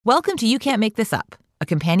Welcome to You Can't Make This Up, a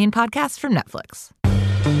companion podcast from Netflix.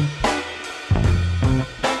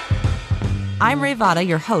 I'm Ray Vada,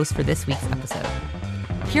 your host for this week's episode.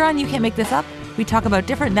 Here on You Can't Make This Up, we talk about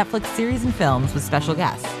different Netflix series and films with special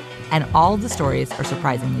guests, and all of the stories are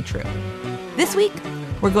surprisingly true. This week,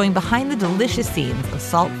 we're going behind the delicious scenes of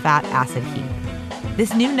Salt, Fat, Acid, Heat.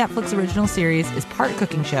 This new Netflix original series is part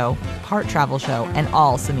cooking show, part travel show, and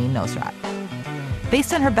all Samin Nosrat.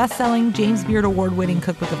 Based on her best-selling James Beard Award-winning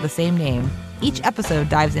cookbook of the same name, each episode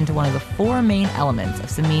dives into one of the four main elements of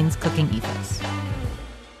Samin's cooking ethos.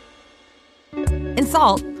 In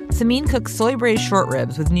Salt, Samin cooks soy-braised short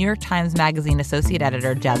ribs with New York Times Magazine associate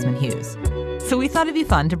editor Jazmine Hughes. So we thought it'd be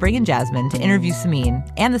fun to bring in Jazmine to interview Samin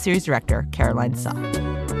and the series director, Caroline Suh.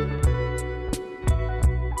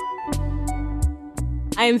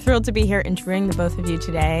 I am thrilled to be here interviewing the both of you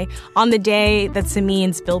today on the day that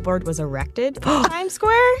Samin's billboard was erected in Times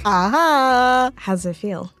Square. Aha! How's it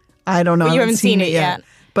feel? I don't know. Well, you haven't seen it yet.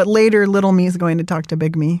 But later, little me is going to talk to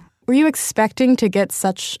big me. Were you expecting to get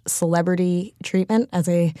such celebrity treatment as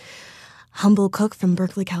a humble cook from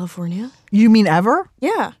Berkeley, California? You mean ever?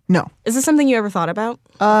 Yeah. No. Is this something you ever thought about?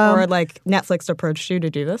 Or like Netflix approached you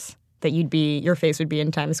to do this? That your face would be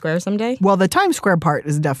in Times Square someday? Well, the Times Square part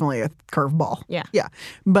is definitely a curveball. Yeah. Yeah.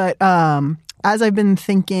 But as I've been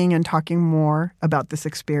thinking and talking more about this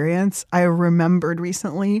experience, I remembered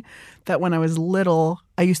recently that when I was little,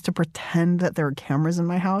 I used to pretend that there were cameras in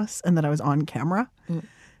my house and that I was on camera. Mm.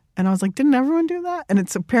 And I was like, didn't everyone do that? And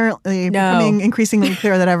it's apparently becoming increasingly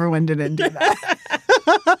clear that everyone didn't do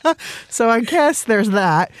that. So I guess there's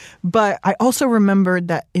that. But I also remembered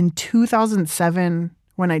that in 2007,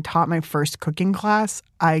 when I taught my first cooking class,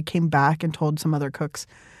 I came back and told some other cooks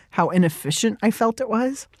how inefficient I felt it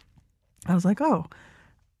was. I was like, oh,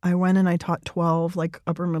 I went and I taught 12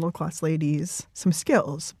 upper middle class ladies some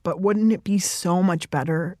skills. But wouldn't it be so much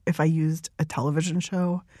better if I used a television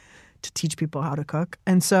show to teach people how to cook?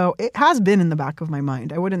 And so it has been in the back of my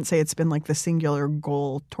mind. I wouldn't say it's been the singular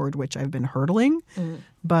goal toward which I've been hurtling,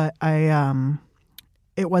 but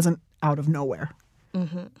it wasn't out of nowhere.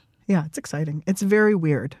 Mm-hmm. Yeah, it's exciting. It's very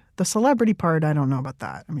weird. The celebrity part, I don't know about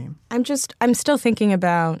that. I mean, I'm still thinking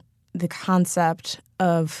about the concept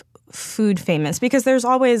of food famous, because there's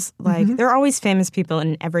always there are always famous people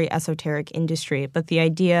in every esoteric industry, but the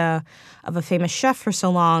idea of a famous chef for so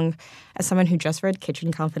long, as someone who just read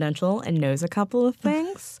Kitchen Confidential and knows a couple of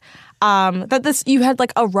things, you had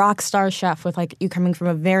a rock star chef with you coming from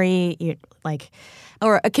a very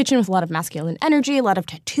or a kitchen with a lot of masculine energy, a lot of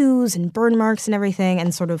tattoos and burn marks and everything,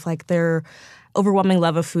 and sort of their overwhelming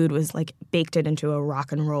love of food was baked it into a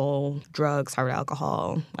rock and roll, drugs, hard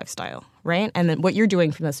alcohol lifestyle, right? And then what you're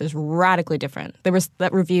doing from this is radically different. There was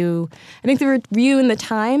that review, I think the review in the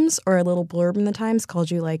Times, or a little blurb in the Times, called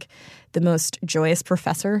you the most joyous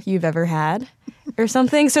professor you've ever had or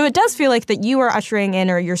something. So it does feel that you are ushering in,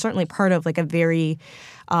 or you're certainly part of a very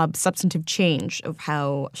substantive change of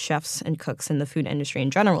how chefs and cooks in the food industry in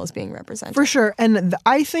general is being represented. For sure. And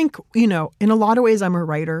I think, in a lot of ways I'm a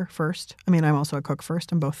writer first. I mean, I'm also a cook first.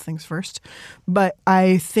 I'm both things first. But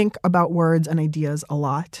I think about words and ideas a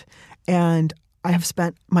lot. And I have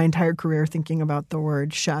spent my entire career thinking about the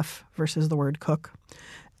word chef versus the word cook.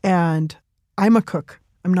 And I'm a cook.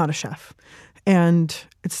 I'm not a chef. And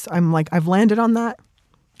I've landed on that.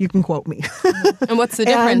 You can quote me. And what's the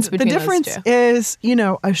difference between those two? The difference is,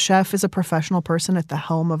 a chef is a professional person at the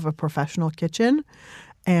helm of a professional kitchen.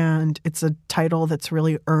 And it's a title that's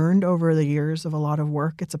really earned over the years of a lot of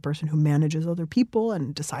work. It's a person who manages other people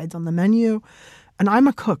and decides on the menu. And I'm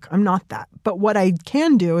a cook. I'm not that. But what I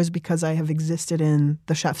can do is, because I have existed in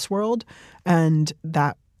the chef's world and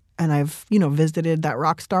I've, visited that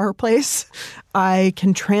rock star place, I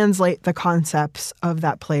can translate the concepts of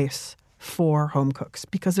that place for home cooks,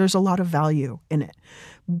 because there's a lot of value in it.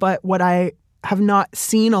 But what I have not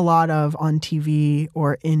seen a lot of on TV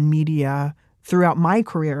or in media throughout my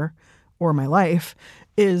career or my life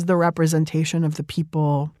is the representation of the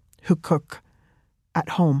people who cook at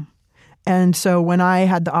home. And so when I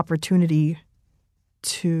had the opportunity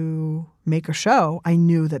to make a show, I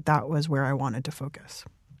knew that was where I wanted to focus.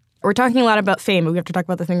 We're talking a lot about fame, but we have to talk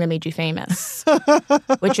about the thing that made you famous,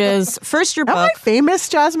 which is first your book. Am I famous,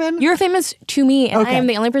 Jazmine? You're famous to me, and I am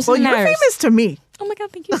the only person who matters. Well, you're famous to me. Oh my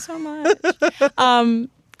God, thank you so much.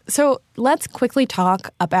 So let's quickly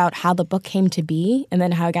talk about how the book came to be, and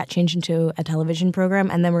then how it got changed into a television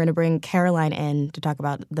program, and then we're going to bring Caroline in to talk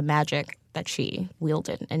about the magic that she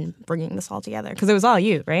wielded in bringing this all together. Because it was all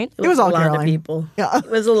you, right? It was all a lot Caroline. of people. Yeah.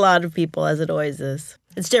 It was a lot of people, as it always is.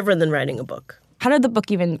 It's different than writing a book. How did the book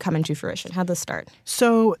even come into fruition? How did this start?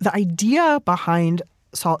 So the idea behind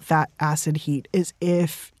salt, fat, acid, heat is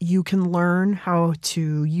if you can learn how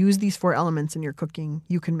to use these 4 elements in your cooking,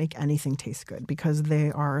 you can make anything taste good because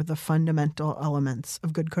they are the fundamental elements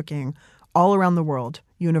of good cooking all around the world,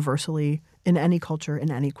 universally, in any culture,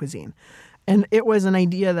 in any cuisine. And it was an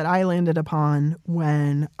idea that I landed upon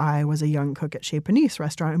when I was a young cook at Chez Panisse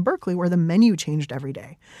restaurant in Berkeley, where the menu changed every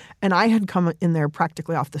day. And I had come in there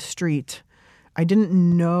practically off the street. I didn't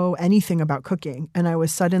know anything about cooking. And I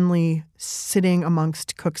was suddenly sitting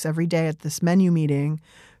amongst cooks every day at this menu meeting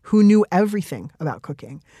who knew everything about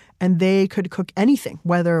cooking. And they could cook anything,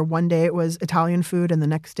 whether one day it was Italian food and the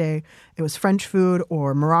next day it was French food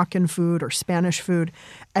or Moroccan food or Spanish food.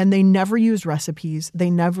 And they never used recipes. They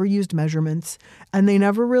never used measurements. And they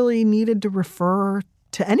never really needed to refer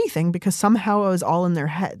to anything because somehow it was all in their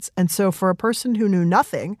heads. And so for a person who knew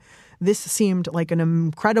nothing, this seemed like an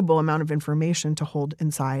incredible amount of information to hold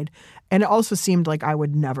inside. And it also seemed like I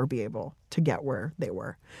would never be able to get where they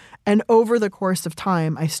were. And over the course of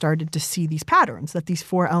time, I started to see these patterns, that these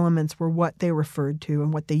 4 elements were what they referred to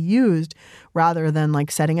and what they used, rather than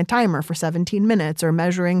like setting a timer for 17 minutes or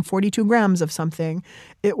measuring 42 grams of something.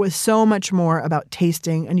 It was so much more about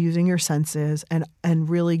tasting and using your senses and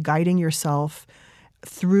really guiding yourself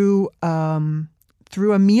through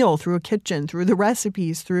a meal, through a kitchen, through the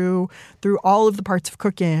recipes, through all of the parts of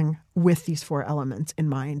cooking with these 4 elements in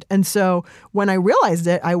mind. And so when I realized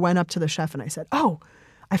it, I went up to the chef and I said, "Oh,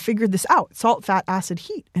 I figured this out. Salt, fat, acid,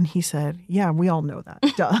 heat." And he said, "Yeah, we all know that.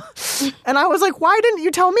 Duh." And I was like, "Why didn't you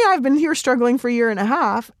tell me? I've been here struggling for a year and a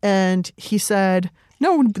half." And he said,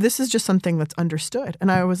 "No, this is just something that's understood." And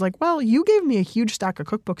I was like, "Well, you gave me a huge stack of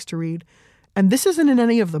cookbooks to read. And this isn't in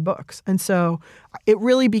any of the books." And so it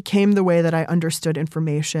really became the way that I understood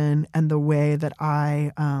information and the way that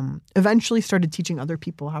I eventually started teaching other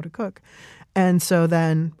people how to cook. And so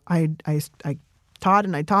then I taught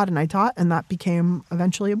and I taught and I taught, and that became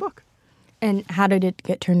eventually a book. And how did it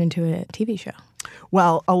get turned into a TV show?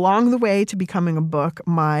 Well, along the way to becoming a book,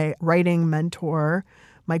 my writing mentor,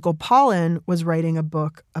 Michael Pollan, was writing a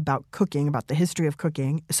book about cooking, about the history of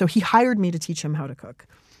cooking. So he hired me to teach him how to cook.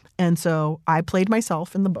 And so I played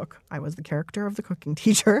myself in the book. I was the character of the cooking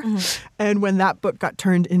teacher. Mm-hmm. And when that book got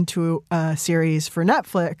turned into a series for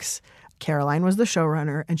Netflix, Caroline was the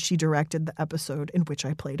showrunner, and she directed the episode in which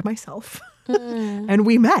I played myself. And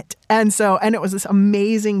we met. And it was this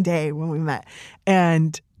amazing day when we met.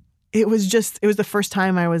 And it was the first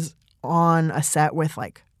time I was on a set with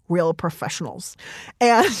like real professionals.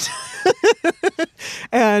 And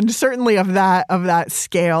and certainly of that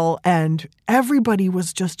scale. And everybody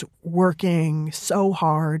was just working so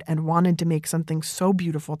hard and wanted to make something so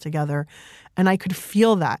beautiful together. And I could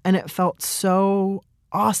feel that. And it felt so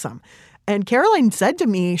awesome. And Caroline said to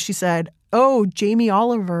me, she said, "Oh, Jamie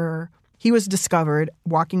Oliver, he was discovered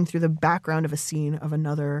walking through the background of a scene of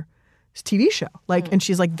another TV show." And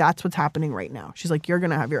she's like, "That's what's happening right now." She's like, "You're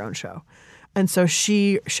going to have your own show." And so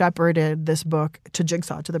she shepherded this book to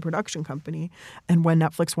Jigsaw, to the production company. And when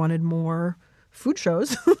Netflix wanted more food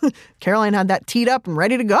shows, Caroline had that teed up and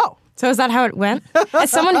ready to go. So is that how it went?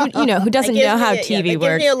 As someone who doesn't know how TV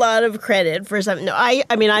works, gives me a lot of credit for something. No, I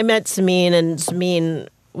met Samin, and Samin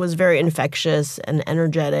was very infectious and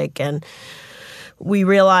energetic, and we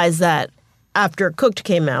realized that after Cooked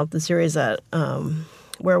came out, the series that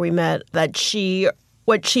where we met, that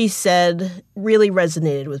what she said really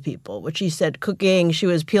resonated with people. What she said, cooking, she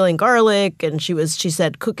was peeling garlic, and she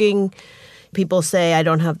said cooking. People say, "I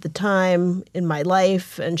don't have the time in my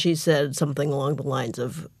life." And she said something along the lines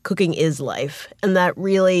of, "Cooking is life." And that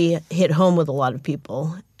really hit home with a lot of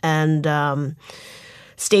people. And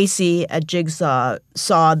Stacy at Jigsaw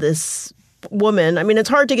saw this woman. I mean, it's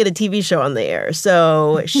hard to get a TV show on the air.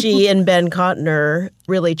 So she and Ben Cotner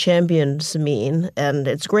really championed Samin. And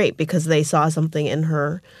it's great because they saw something in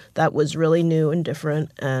her that was really new and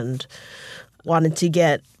different and wanted to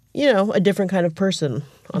get, a different kind of person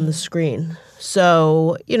on the screen.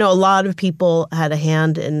 So, a lot of people had a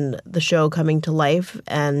hand in the show coming to life.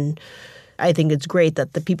 And I think it's great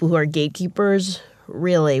that the people who are gatekeepers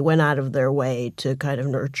really went out of their way to kind of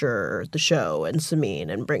nurture the show and Samin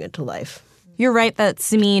and bring it to life. You're right that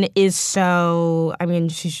Samin is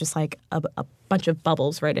she's just like a bunch of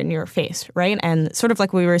bubbles right in your face, right? And sort of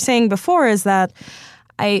like we were saying before is that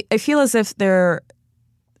I feel as if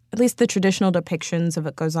at least the traditional depictions of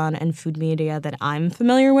what goes on in food media that I'm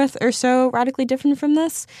familiar with are so radically different from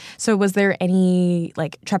this. So was there any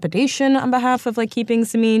trepidation on behalf of keeping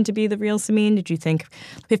Samin to be the real Samin? Did you think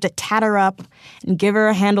we have to tat her up and give her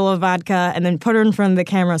a handle of vodka and then put her in front of the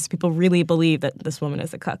camera so people really believe that this woman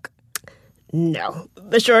is a cook? No.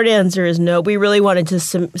 The short answer is no. We really wanted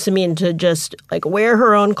Samin to just wear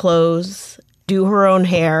her own clothes, do her own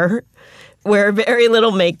hair, wear very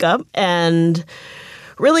little makeup, and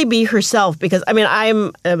really be herself. Because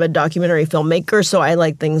I'm a documentary filmmaker, so I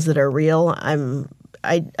like things that are real.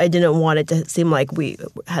 I didn't want it to seem like we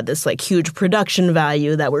had this like huge production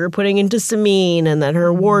value that we were putting into Samin, and that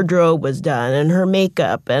her wardrobe was done and her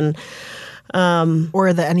makeup, and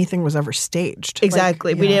or that anything was ever staged.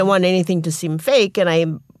 Exactly. We didn't want anything to seem fake,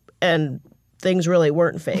 and things really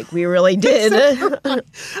weren't fake. We really did.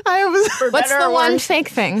 What's the one fake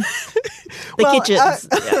thing? Kitchens.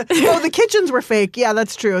 The kitchens were fake. Yeah,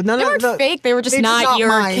 that's true. They weren't fake. They were just not your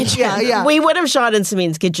mine. kitchen. Yeah. We would have shot in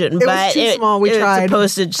Samin's kitchen, It but was too small. We tried. It's a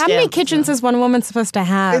postage How stamp. many kitchens is one woman supposed to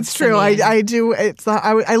have? It's true. I do. It's not.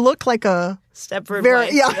 I look like a Stepford very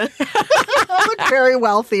Wife. yeah. I look very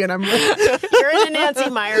wealthy, and I'm. You're in a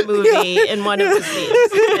Nancy Meyer movie in one of the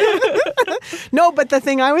scenes. No, but the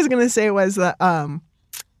thing I was going to say was that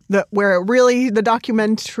where it really the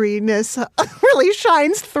documentariness really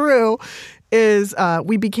shines through is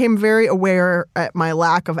we became very aware at my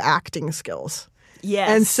lack of acting skills.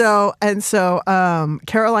 Yes. And so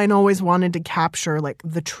Caroline always wanted to capture like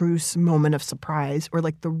the true moment of surprise or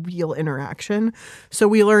like the real interaction. So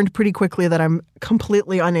we learned pretty quickly that I'm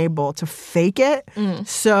completely unable to fake it.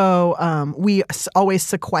 So we always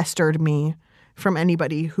sequestered me from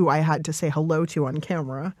anybody who I had to say hello to on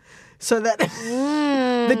camera so that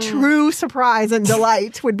the true surprise and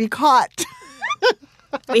delight would be caught.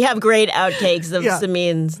 We have great outtakes of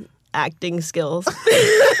Samin's acting skills,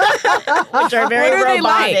 which are very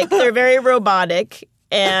robotic. They're very robotic,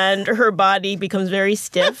 and her body becomes very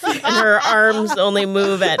stiff, and her arms only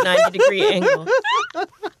move at 90-degree angle.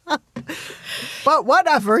 But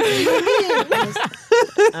whatever.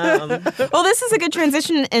 Well, this is a good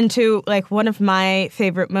transition into like one of my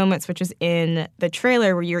favorite moments, which is in the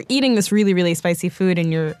trailer where you're eating this really, really spicy food and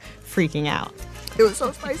you're freaking out. It was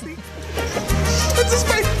so spicy. It's so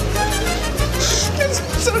spicy. It's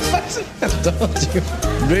so spicy. I told you.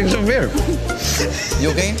 Drink some beer.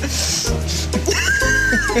 You okay?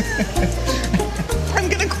 I'm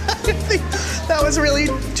gonna cry. I think that was really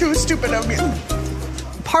too stupid of me.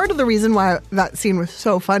 Part of the reason why that scene was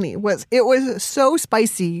so funny was it was so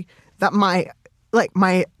spicy that my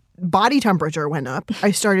body temperature went up.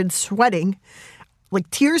 I started sweating, like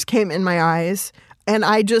tears came in my eyes, and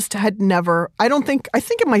I just had never. I think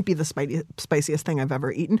it might be the spiciest thing I've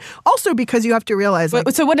ever eaten. Also because you have to realize.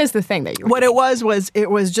 So what is the thing that you? What it was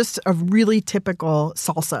just a really typical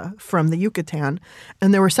salsa from the Yucatan,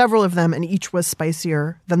 and there were several of them, and each was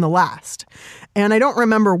spicier than the last. And I don't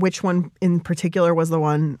remember which one in particular was the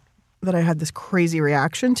one that I had this crazy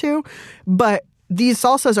reaction to, but these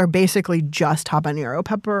salsas are basically just habanero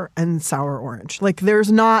pepper and sour orange. Like there's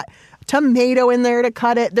not tomato in there to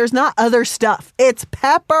cut it. There's not other stuff. It's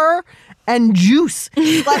pepper and juice.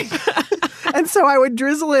 And so I would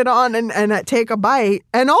drizzle it on and take a bite.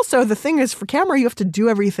 And also the thing is, for camera, you have to do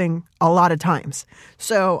everything a lot of times.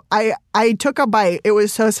 So I took a bite. It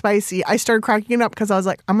was so spicy. I started cracking up because I was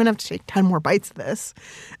like, I'm going to have to take 10 more bites of this.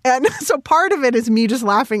 And so part of it is me just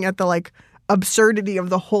laughing at the like absurdity of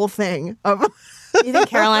the whole thing. You think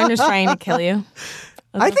Caroline is trying to kill you?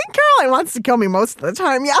 I think Caroline wants to kill me most of the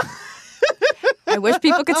time, yeah. I wish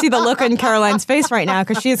people could see the look on Caroline's face right now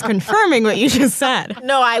because she is confirming what you just said.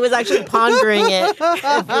 No, I was actually pondering it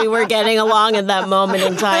if we were getting along at that moment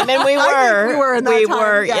in time. And we were. We were in that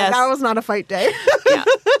time. Yeah, yes. That was not a fight day. Yeah.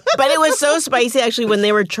 But it was so spicy, actually, when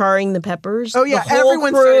they were charring the peppers. Oh, yeah. The whole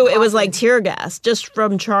Everyone crew, started it was coughing. like tear gas just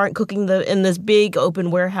from cooking in this big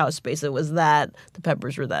open warehouse space. It was that the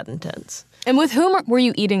peppers were that intense. And with whom were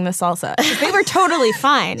you eating the salsa? 'Cause they were totally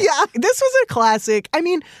fine. Yeah, this was a classic. I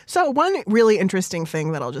mean, so one really interesting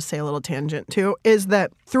thing that I'll just say a little tangent to is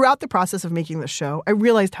that throughout the process of making the show, I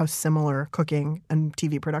realized how similar cooking and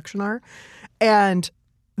TV production are. And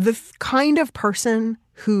the kind of person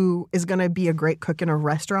who is going to be a great cook in a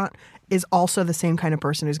restaurant is also the same kind of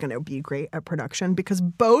person who's going to be great at production, because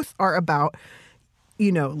both are about,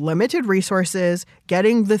 you know, limited resources,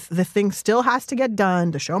 getting the thing still has to get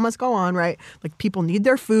done. The show must go on, right? Like people need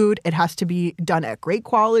their food. It has to be done at great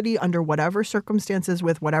quality under whatever circumstances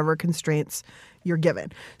with whatever constraints you're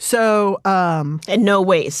given. So, And no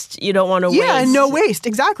waste. You don't want to waste. yeah, and no waste.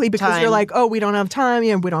 Exactly. Because time. you're like, oh, we don't have time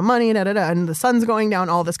and we don't have money, and the sun's going down,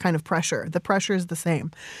 all this kind of pressure. The pressure is the same.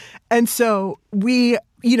 And so we're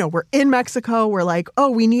in Mexico. We're like, oh,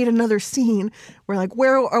 we need another scene. We're like, what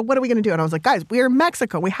are we going to do? And I was like, guys, we're in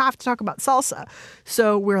Mexico. We have to talk about salsa.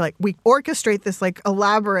 So we're like, we orchestrate this like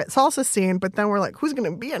elaborate salsa scene, but then we're like, who's going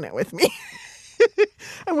to be in it with me?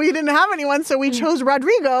 And we didn't have anyone, so we chose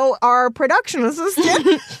Rodrigo, our production assistant.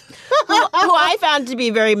 who I found to be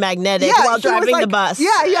very magnetic while he was driving like, the bus.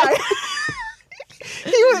 Yeah.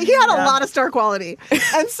 he had a lot of star quality.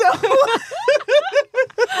 And so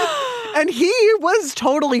and he was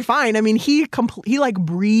totally fine. I mean, he like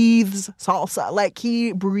breathes salsa. Like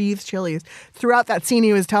he breathes chilies. Throughout that scene,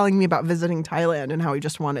 he was telling me about visiting Thailand and how he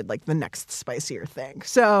just wanted like the next spicier thing.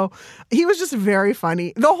 So he was just very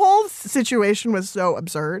funny. The whole situation was so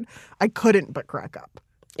absurd. I couldn't but crack up.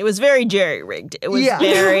 It was very jerry-rigged. It was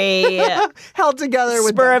very held together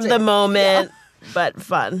with spur of the moment, but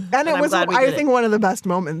fun. And it was, I think, one of the best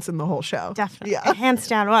moments in the whole show. Definitely. Yeah. Hands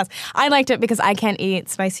down was. I liked it because I can't eat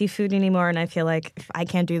spicy food anymore, and I feel like if I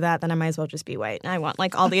can't do that, then I might as well just be white. And I want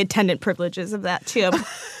like all the attendant privileges of that too.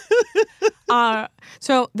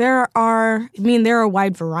 So there are a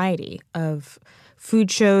wide variety of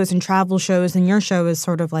food shows and travel shows, and your show is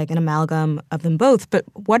sort of like an amalgam of them both. But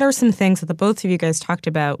what are some things that the both of you guys talked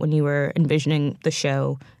about when you were envisioning the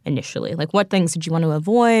show initially? Like, what things did you want to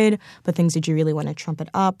avoid? What things did you really want to trumpet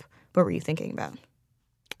up? What were you thinking about?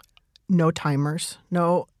 No timers.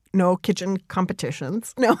 No kitchen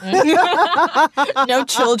competitions. No. No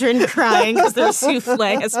children crying because their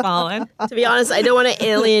souffle has fallen. To be honest, I don't want to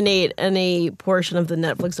alienate any portion of the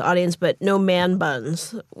Netflix audience, but no man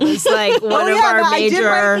buns was like one of our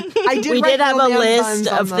major. We did have a list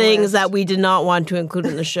of things that we did not want to include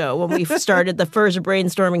in the show when we started the first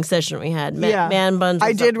brainstorming session we had. Man buns.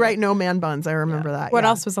 I did write no man buns. I remember that. What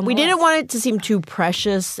else was on the list? We list? didn't want it to seem too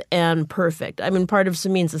precious and perfect. I mean, part of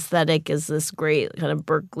Samin's aesthetic is this great kind of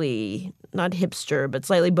Berkeley, not hipster, but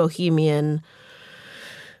slightly bohemian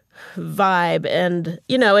vibe. And,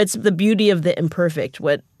 you know, it's the beauty of the imperfect.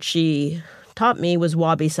 What she taught me was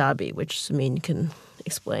wabi-sabi, which Samin can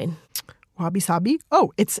explain. Wabi-sabi?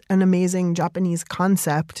 Oh, it's an amazing Japanese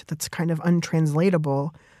concept that's kind of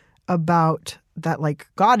untranslatable about that, like,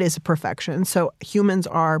 God is perfection. So humans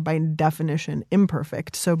are, by definition,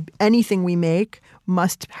 imperfect. So anything we make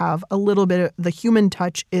must have a little bit of the human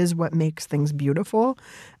touch is what makes things beautiful.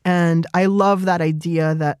 And I love that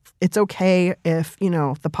idea that it's okay if, you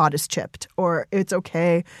know, the pot is chipped, or it's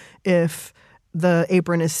okay if the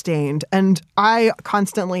apron is stained. And I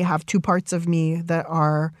constantly have two parts of me that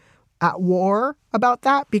are at war about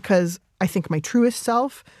that, because I think my truest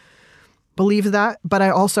self believes that, but I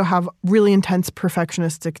also have really intense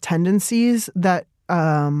perfectionistic tendencies that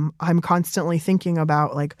I'm constantly thinking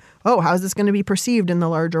about, like, oh, how's this going to be perceived in the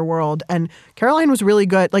larger world? And Caroline was really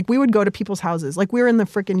good. Like, we would go to people's houses. Like, we were in the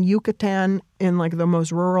freaking Yucatan, in like the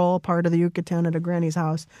most rural part of the Yucatan at a granny's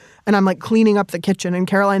house. And I'm like cleaning up the kitchen. And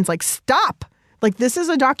Caroline's like, stop. Like, this is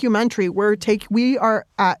a documentary. We are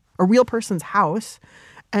at a real person's house.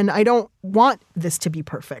 And I don't want this to be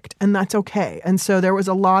perfect, and that's okay. And so there was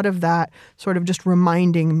a lot of that sort of just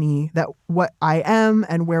reminding me that what I am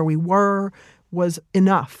and where we were was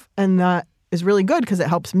enough. And that is really good because it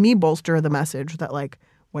helps me bolster the message that, like,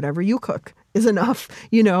 whatever you cook is enough.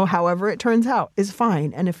 You know, however it turns out is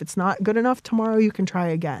fine. And if it's not good enough tomorrow, you can try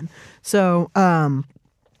again. So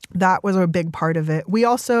that was a big part of it. We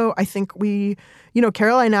also, I think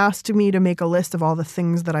Caroline asked me to make a list of all the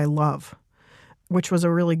things that I love, which was a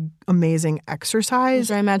really amazing exercise.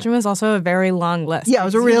 Which I imagine was also a very long list. Yeah, it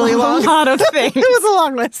was a really long lot of things. It was a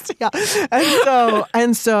long list. Yeah.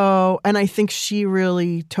 And I think she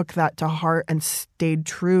really took that to heart and stayed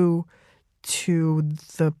true to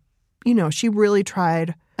she really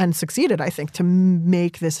tried and succeeded, I think, to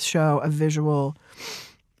make this show a visual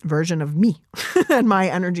version of me and my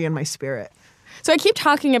energy and my spirit. So I keep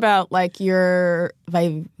talking about, like, your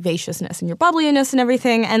vivaciousness and your bubbliness and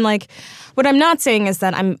everything. And, like, what I'm not saying is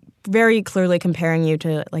that I'm very clearly comparing you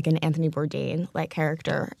to, like, an Anthony Bourdain-like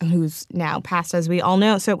character who's now passed, as we all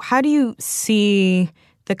know. So how do you see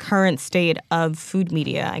the current state of food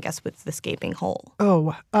media, I guess, with this gaping hole?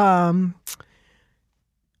 Oh,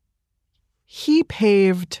 he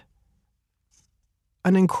paved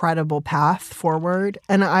an incredible path forward.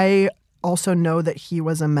 And I also know that he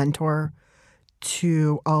was a mentor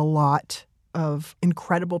to a lot of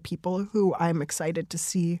incredible people who I'm excited to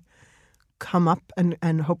see come up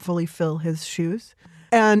and hopefully fill his shoes.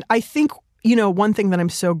 And I think, one thing that I'm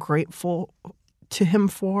so grateful to him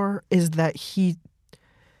for is that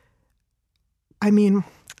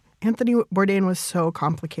Anthony Bourdain was so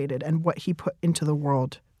complicated, and what he put into the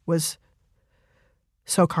world was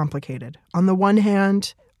so complicated. On the one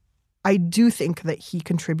hand, I do think that he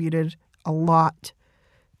contributed a lot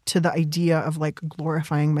to the idea of, like,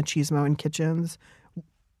 glorifying machismo in kitchens,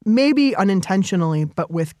 maybe unintentionally, but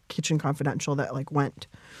with Kitchen Confidential that, like, went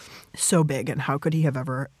so big, and how could he have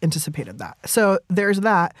ever anticipated that? So there's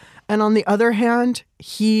that. And on the other hand,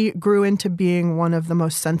 he grew into being one of the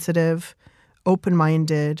most sensitive,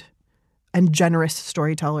 open-minded, and generous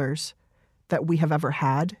storytellers that we have ever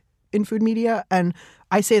had in food media. And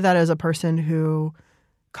I say that as a person who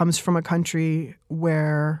comes from a country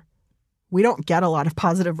where we don't get a lot of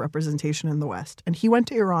positive representation in the West. And he went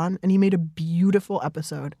to Iran and he made a beautiful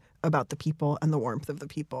episode about the people and the warmth of the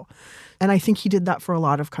people. And I think he did that for a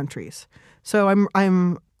lot of countries. So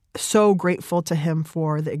I'm so grateful to him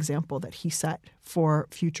for the example that he set for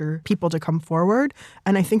future people to come forward.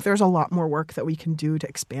 And I think there's a lot more work that we can do to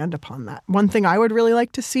expand upon that. One thing I would really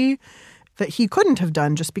like to see that he couldn't have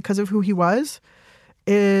done just because of who he was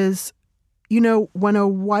is, when a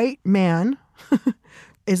white man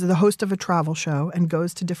is the host of a travel show and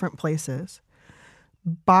goes to different places,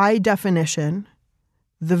 by definition,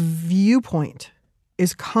 the viewpoint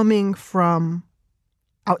is coming from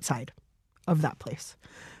outside of that place.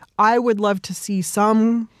 I would love to see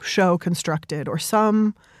some show constructed or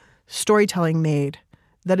some storytelling made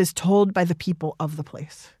that is told by the people of the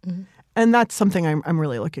place. Mm-hmm. And that's something I'm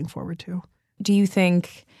really looking forward to. Do you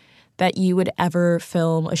think that you would ever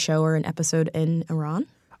film a show or an episode in Iran?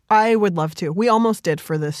 I would love to. We almost did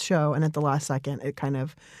for this show, and at the last second, it kind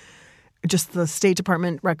of just the State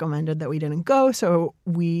Department recommended that we didn't go, so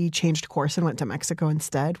we changed course and went to Mexico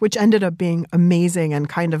instead, which ended up being amazing and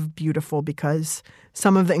kind of beautiful because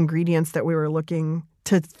some of the ingredients that we were looking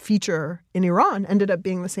to feature in Iran ended up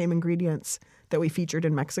being the same ingredients that we featured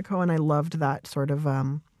in Mexico, and I loved that sort of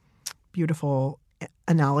beautiful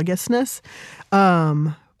analogousness.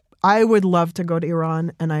 I would love to go to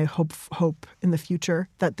Iran, and I hope in the future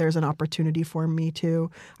that there's an opportunity for me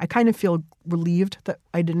to. I kind of feel relieved that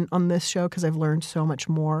I didn't on this show because I've learned so much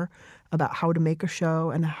more about how to make a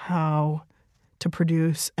show and how to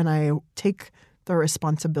produce, and I take the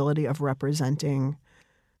responsibility of representing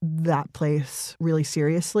that place really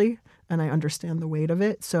seriously, and I understand the weight of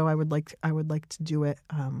it. So I would like to do it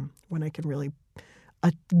when I can really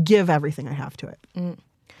give everything I have to it. Mm.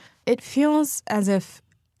 It feels as if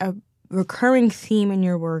a recurring theme in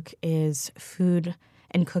your work is food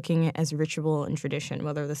and cooking as ritual and tradition,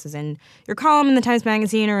 whether this is in your column in the Times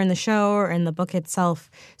Magazine or in the show or in the book itself.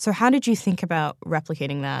 So how did you think about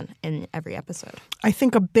replicating that in every episode? I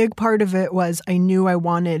think a big part of it was I knew I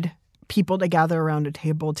wanted people to gather around a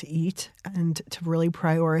table to eat and to really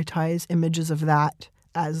prioritize images of that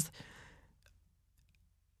as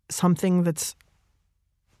something that's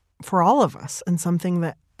for all of us and something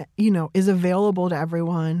that is available to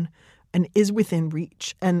everyone and is within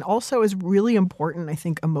reach and also is really important, I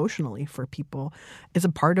think, emotionally for people, is a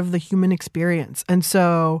part of the human experience. And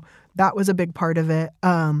so that was a big part of it.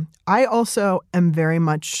 I also am very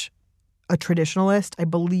much a traditionalist. I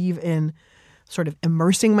believe in sort of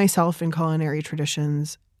immersing myself in culinary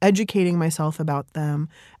traditions, educating myself about them.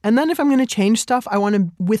 And then if I'm going to change stuff, I want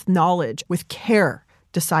to, with knowledge, with care,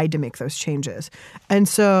 decide to make those changes. And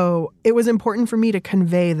so it was important for me to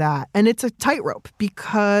convey that. And it's a tightrope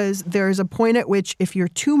because there's a point at which if you're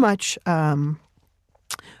too much a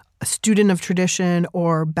student of tradition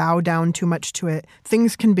or bow down too much to it,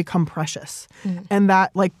 things can become precious. Mm. And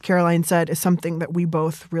that, like Caroline said, is something that we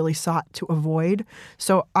both really sought to avoid.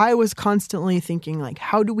 So I was constantly thinking, like,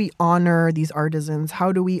 how do we honor these artisans?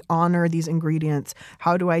 How do we honor these ingredients?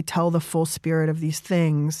 How do I tell the full spirit of these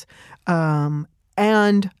things?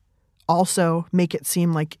 And also make it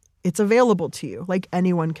seem like it's available to you, like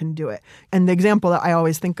anyone can do it. And the example that I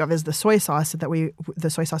always think of is the soy sauce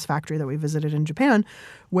factory that we visited in Japan,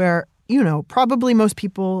 where, probably most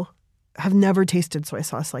people have never tasted soy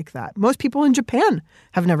sauce like that. Most people in Japan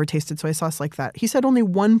have never tasted soy sauce like that. He said only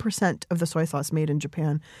 1% of the soy sauce made in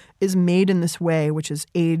Japan is made in this way, which is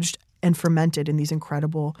aged and fermented in these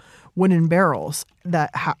incredible wooden barrels that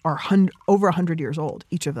are over 100 years old,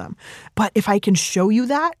 each of them. But if I can show you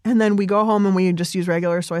that, and then we go home and we just use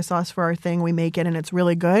regular soy sauce for our thing, we make it and it's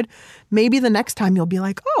really good, maybe the next time you'll be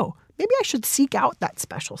like, oh, maybe I should seek out that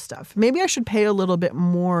special stuff. Maybe I should pay a little bit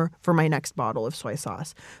more for my next bottle of soy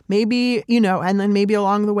sauce. Maybe, and then maybe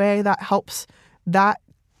along the way that helps that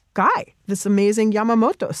guy, this amazing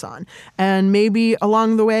Yamamoto-san. And maybe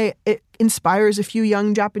along the way, it inspires a few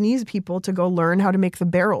young Japanese people to go learn how to make the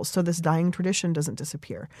barrels so this dying tradition doesn't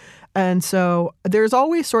disappear. And so there's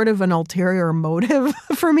always sort of an ulterior motive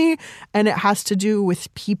for me, and it has to do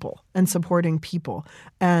with people and supporting people.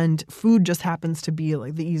 And food just happens to be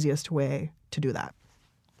like the easiest way to do that.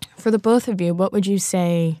 For the both of you, what would you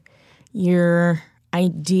say your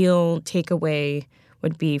ideal takeaway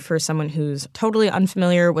would be for someone who's totally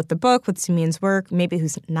unfamiliar with the book, with Samin's work, maybe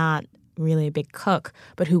who's not really a big cook,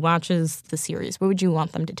 but who watches the series? What would you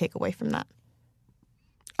want them to take away from that?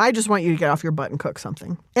 I just want you to get off your butt and cook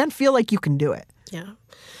something and feel like you can do it. Yeah.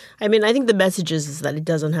 I mean, I think the message is that it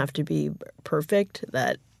doesn't have to be perfect,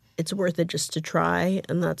 that it's worth it just to try,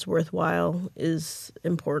 and that's worthwhile is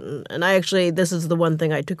important. And this is the one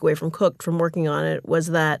thing I took away from Cooked from working on it, was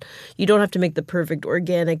that you don't have to make the perfect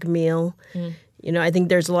organic meal. I think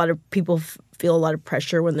there's a lot of people feel a lot of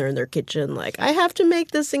pressure when they're in their kitchen, like, I have to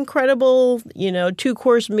make this incredible,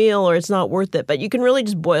 2-course meal or it's not worth it. But you can really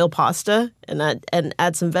just boil pasta and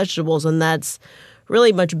add some vegetables, and that's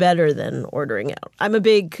really much better than ordering out. I'm a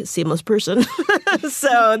big seamless person,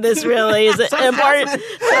 so this really is important.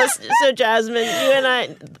 So Jasmine, you and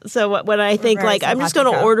I, so when I think like I'm just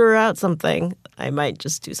going to order out something, I might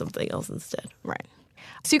just do something else instead. Right.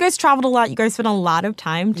 So you guys traveled a lot. You guys spent a lot of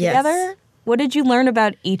time together. Yes. What did you learn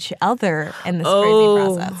about each other in this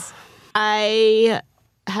crazy process? I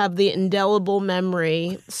have the indelible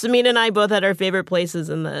memory. Samin and I both had our favorite places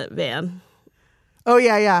in the van. Oh,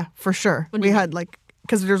 yeah, for sure. We had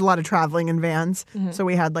because there's a lot of traveling in vans. So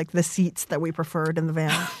we had the seats that we preferred in the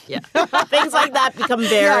van. Yeah. Things like that become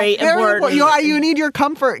very important. You need your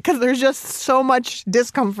comfort because there's just so much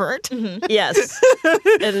discomfort. Yes.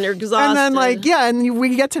 And you're exhausted. And then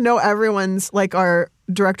we get to know everyone's, our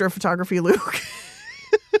director of photography, Luke.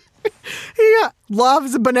 He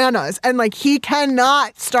loves bananas. And he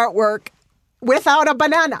cannot start work without a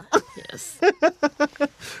banana. Yes.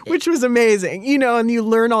 Which was amazing. And you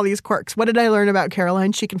learn all these quirks. What did I learn about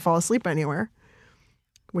Caroline? She can fall asleep anywhere,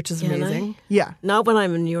 which is amazing. Yeah. Not when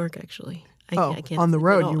I'm in New York, actually. I can't on the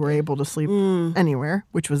road, you were able to sleep anywhere,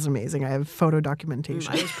 which was amazing. I have photo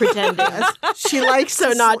documentation. I was pretending. She likes so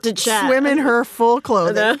not to chat. Swim in her full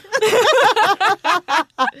clothing.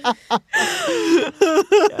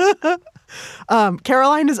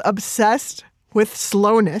 Caroline is obsessed with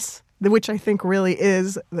slowness, which I think really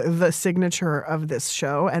is the signature of this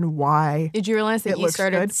show and why. Did you realize that you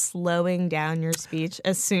started good. slowing down your speech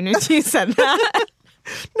as soon as you said that?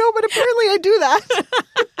 No, but apparently I do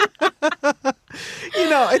that.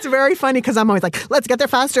 It's very funny because I'm always like, let's get there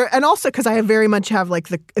faster. And also because I very much have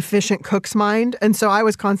the efficient cook's mind. And so I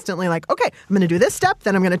was constantly like, okay, I'm going to do this step,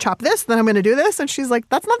 then I'm going to chop this, then I'm going to do this. And she's like,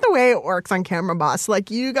 that's not the way it works on camera, boss.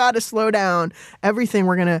 You got to slow down everything.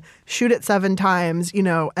 We're going to shoot it 7 times,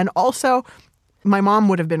 And also, my mom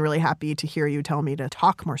would have been really happy to hear you tell me to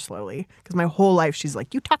talk more slowly because my whole life she's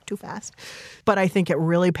like, you talk too fast. But I think it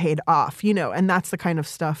really paid off, and that's the kind of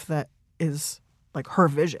stuff that is her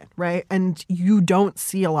vision, right? And you don't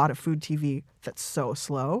see a lot of food TV that's so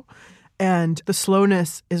slow. And the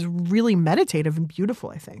slowness is really meditative and beautiful,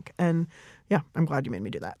 I think. And yeah, I'm glad you made me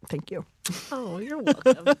do that. Thank you. Oh, you're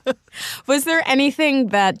welcome. Was there anything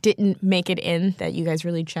that didn't make it in that you guys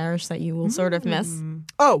really cherish that you will sort of miss?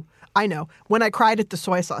 Oh, I know. When I cried at the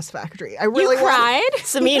soy sauce factory. I really cried?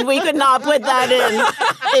 Samin, we could not put that in.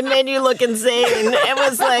 It made you look insane. It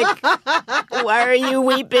was like, why are you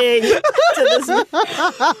weeping to this?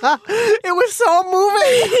 It was so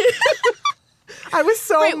moving. I was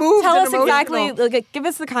so moved. Tell and us emotional. exactly. Give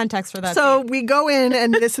us the context for that. So we go in,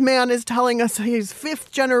 and this man is telling us he's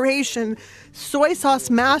 5th generation soy sauce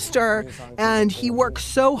master, and he works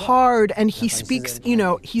so hard, and he speaks.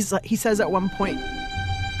 He says at one point,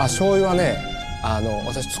 醤油はね、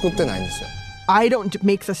私作ってないんですよ。I don't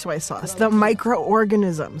make the soy sauce. The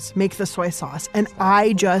microorganisms make the soy sauce, and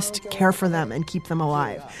I just care for them and keep them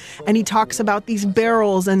alive. And he talks about these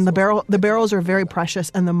barrels, and the barrels are very precious,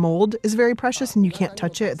 and the mold is very precious, and you can't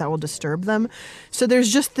touch it. That will disturb them. So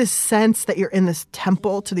there's just this sense that you're in this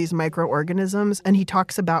temple to these microorganisms, and he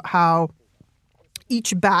talks about how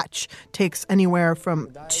each batch takes anywhere from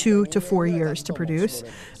 2 to 4 years to produce.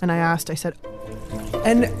 And I said,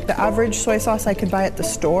 and the average soy sauce I could buy at the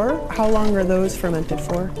store, how long are those fermented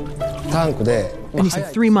for? タンクで、And he said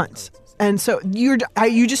 3 months. And so you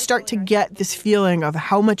just start to get this feeling of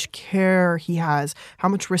how much care he has, how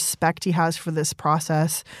much respect he has for this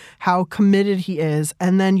process, how committed he is.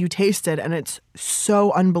 And then you taste it, and it's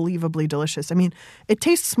so unbelievably delicious. I mean, it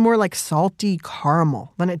tastes more like salty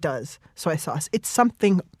caramel than it does soy sauce. It's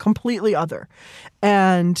something completely other.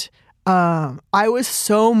 And I was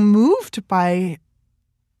so moved by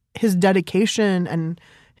his dedication, and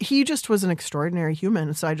he just was an extraordinary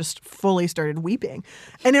human. So I just fully started weeping.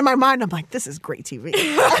 And in my mind, I'm like, this is great TV.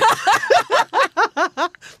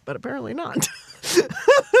 But apparently not.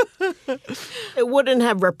 It wouldn't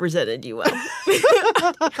have represented you well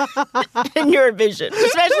in your vision,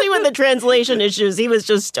 especially with the translation issues. He was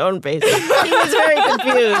just stone-faced. He was very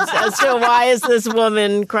confused as to why is this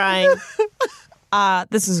woman crying.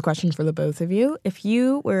 This is a question for the both of you. If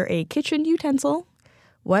you were a kitchen utensil,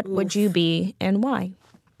 what would you be and why?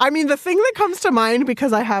 I mean, the thing that comes to mind,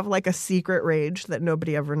 because I have a secret rage that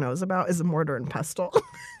nobody ever knows about, is a mortar and pestle.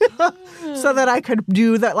 So that I could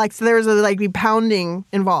do that, so there's be pounding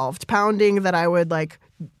involved. Pounding that I would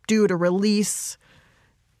do to release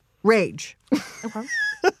rage. Okay.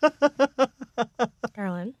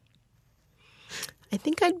 Caroline? I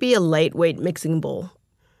think I'd be a lightweight mixing bowl.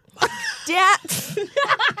 Yeah. Because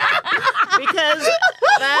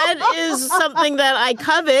that is something that I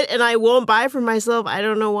covet and I won't buy for myself. I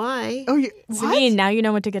don't know why. Oh, Samin, now you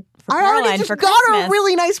know what to get for I Caroline already just for got Christmas. her a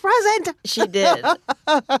really nice present. She did.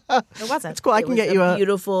 What was it? It's cool. I can get you a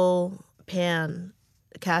beautiful pan.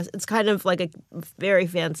 It's kind of like a very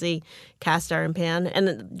fancy cast iron pan,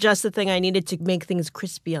 and just the thing I needed to make things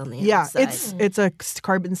crispy on the outside. It's a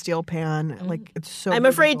carbon steel pan. Like it's so. I'm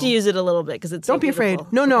afraid to use it a little bit because it's. Don't so be afraid.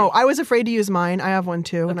 beautiful. No. I was afraid to use mine. I have one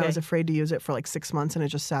too, and I Okay. was afraid to use it for like 6 months, and it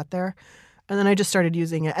just sat there. And then I just started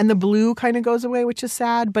using it, and the blue kind of goes away, which is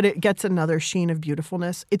sad, but it gets another sheen of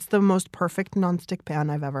beautifulness. It's the most perfect nonstick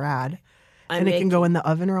pan I've ever had, and it can go in the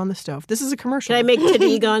oven or on the stove. This is a commercial. Can I make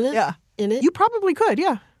tahdig on it? Yeah, in it. you probably could.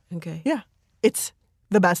 Yeah. Okay. Yeah, it's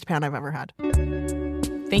the best pan I've ever had.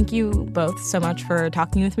 Thank you both so much for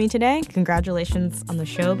talking with me today. Congratulations on the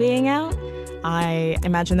show being out. I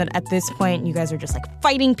imagine that at this point, you guys are just like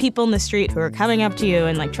fighting people in the street who are coming up to you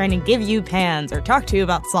and like trying to give you pans or talk to you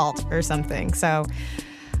about salt or something. So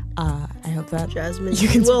I hope that Jazmine, you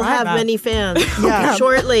can will survive have that. many fans. Yeah.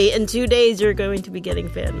 Shortly, in 2 days, you're going to be getting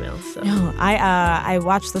fan mail. So. No, I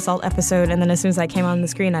watched the salt episode, and then as soon as I came on the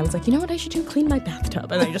screen, I was like, you know what I should do? Clean my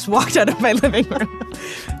bathtub. And I just walked out of my living room.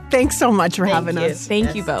 Thanks so much for having you. us.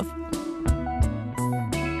 Thank you both.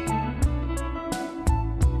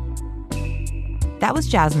 That was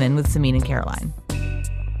Jazmine with Samin and Caroline.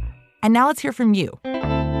 And now let's hear from you.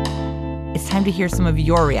 It's time to hear some of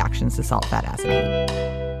your reactions to salt, fat, acid, heat.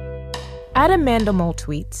 At Amanda Mole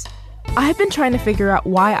tweets, I've been trying to figure out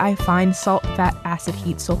why I find salt, fat, acid,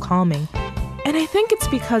 heat so calming. And I think it's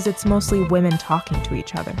because it's mostly women talking to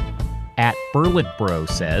each other. At Burlet Bro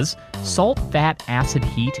says, salt, fat, acid,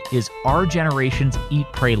 heat is our generation's eat,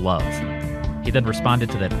 pray, love. He then responded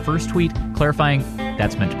to that first tweet, clarifying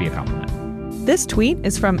that's meant to be a compliment. This tweet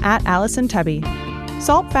is from @AllisonTubby.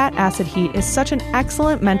 Salt, fat, acid, heat is such an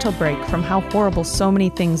excellent mental break from how horrible so many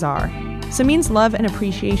things are. Samin's love and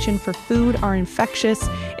appreciation for food are infectious,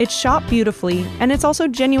 it's shot beautifully, and it's also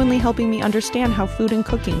genuinely helping me understand how food and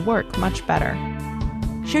cooking work much better.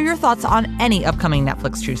 Share your thoughts on any upcoming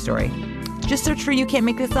Netflix true story. Just search for You Can't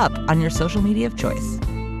Make This Up on your social media of choice.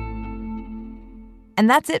 And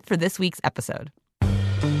that's it for this week's episode.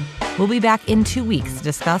 We'll be back in 2 weeks to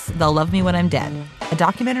discuss They'll Love Me When I'm Dead, a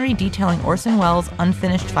documentary detailing Orson Welles'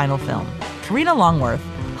 unfinished final film. Karina Longworth,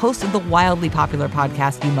 host of the wildly popular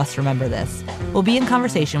podcast You Must Remember This, will be in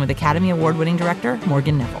conversation with Academy Award-winning director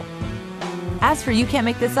Morgan Neville. As for You Can't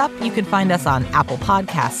Make This Up, you can find us on Apple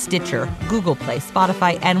Podcasts, Stitcher, Google Play,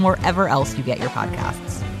 Spotify, and wherever else you get your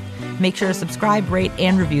podcasts. Make sure to subscribe, rate,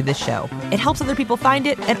 and review this show. It helps other people find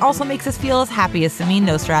it and also makes us feel as happy as Samin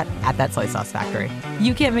Nosrat at that soy sauce factory.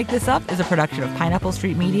 You Can't Make This Up is a production of Pineapple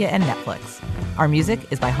Street Media and Netflix. Our music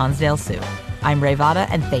is by Hansdale Sue. I'm Ray Vada,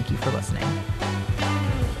 and thank you for listening.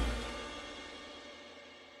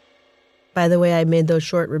 By the way, I made those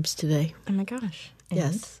short ribs today. Oh my gosh.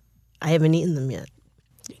 Yes. I haven't eaten them yet.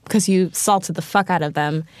 Because you salted the fuck out of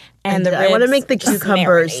them. And the I want to ribs make the just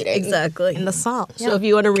cucumbers. marinating Exactly. in the salt. So if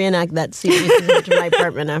you want to reenact that scene, you can go to my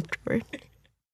apartment afterward.